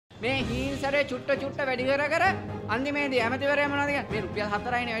මේ හීන්සරේ චුට්ට වැඩි කර අන්තිමේදී ඇමතිවරයා මොනවද කියන්නේ? මේ රුපියල්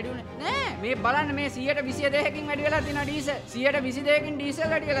 4යිනේ වැඩි උනේ. නෑ මේ බලන්න මේ 122කින් වැඩි වෙලා තියෙනවා ඩීසල්. 122කින්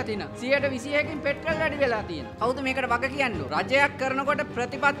ඩීසල් වැඩි වෙලා තියෙනවා. 121කින් පෙට්‍රල් වැඩි වෙලා තියෙනවා. කවුද මේකට වග කියන්නේ? රජයක් කරනකොට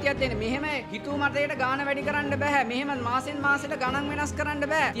ප්‍රතිපත්තියක් දෙන්නේ. මෙහෙම හිතුව මතයට ගාණ වැඩි කරන්න බෑ. මෙහෙම මාසෙන් මාසෙට ගණන් වෙනස් කරන්න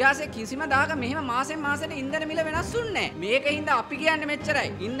බෑ. ඉතිහාසයේ කිසිම දායක මෙහෙම මාසෙන් මාසෙට ඉන්ධන මිල වෙනස් වුන්නේ නෑ. මේකින්ද අපි කියන්නේ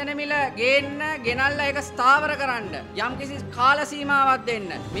මෙච්චරයි. ඉන්ධන මිල ගෙනල්ලා ඒක ස්ථාවර කරන්න. යම්කිසි කාල සීමාවක් දෙන්න.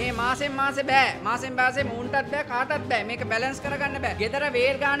 මේ මාසෙන් මාසෙ බෑ. මාසෙන් මාසෙ මුන්ටත් බෑ කාටත් බෑ. මේක බැලන්ස් කරගන්න බෑ. ගෙදර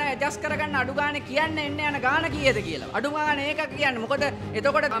වේල් ගාන ඇඩ්ජස්ට් කරගන්න අඩු ගානේ කියන්නේ එන්න යන ගාන කීයද කියලා. අඩු ගාන ඒක කියන්නේ. මොකද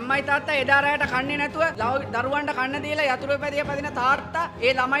එතකොට අම්මයි තාත්තා එදා රැයට කන්නේ නැතුව දරුවන්ට කන්න දීලා යතුරු පැදිය පදින තාත්තා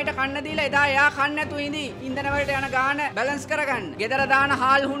ඒ ළමයිට කන්න දීලා එදා එයා කන්නේ නැතුව ඉඳි. ඉන්ධන වලට යන ගාන බැලන්ස් කරගන්න. ගෙදර දාන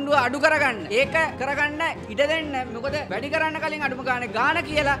හාල් හුණ්ඩුව අඩු කරගන්න. ඒක කරගන්න ඉඩ දෙන්න. මොකද වැඩි කරන්න කලින් අඩුම ගාන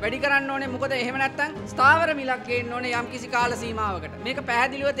කියලා වැඩි කරන්න ඕනේ. මොකද එහෙම නැත්තම් ස්ථාවර මිලක් ගේන්න ඕනේ යම්කිසි කාල සීමාවකට. මේක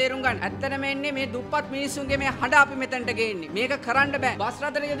පැහැදිලිව තේරුම් ගන්න. ඇත්තටම එන්නේ මේ දුප්පත් මිනිස්සුන්ගේ මේ හඬ අපි මෙතනට ගේන්නේ. මේක කරන්න බෑ. බස්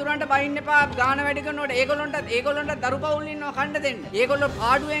රථට යදුරන්ට බයින්න එපා. ගාන වැඩි කරනකොට ඒගොල්ලොන්ට දරු පවුල් ඉන්නවා කන්න දෙන්න. ඒගොල්ලෝ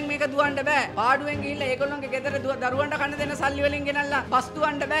පාඩුවෙන් මේක දුවන්න බෑ. පාඩුවෙන් ගිහිල්ලා ඒගොල්ලොන්ගේ ගෙදර දරුවන්ට කන්න දෙන්න සල්ලි වලින් ගෙනල්ලා බස්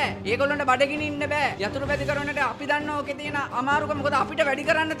දුවන්න බෑ. ඒගොල්ලොන්ට බඩගිනි ඉන්න බෑ. යතුරු පැදි කරනකොට අපි දන්නවා ඔකේ තියෙන අමාරුකම. මොකද අපිට වැඩි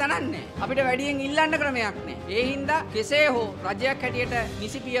කරන්න තනක් නෑ. අපිට වැඩියෙන් ඉල්ලන්න ක්‍රමයක් නෑ. ඒ හින්දා කෙසේ හෝ රජයක් හැටියට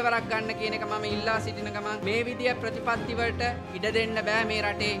නිසි පියවරක් ගන්න කියන එක මම ඉල්ලා සිටින ගමන් මේ විදිය ප්‍රතිපත්ති වලට ඉඩ දෙන්න බෑ මේ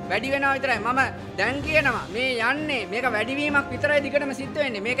රටේ. වැඩි වෙනවා විතරයි. මම දැන් කියනවා මේ යන්නේ මේක වැඩිවීමක් විතරයි දිගටම සිද්ධ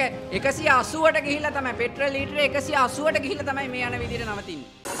වෙන්නේ. මේක 180ට ගිහිල්ලා තමයි පෙට්‍රල් ලීටරේ 180ට ගිහිල්ලා තමයි මේ යන විදියට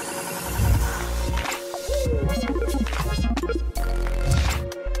නවතින්නේ.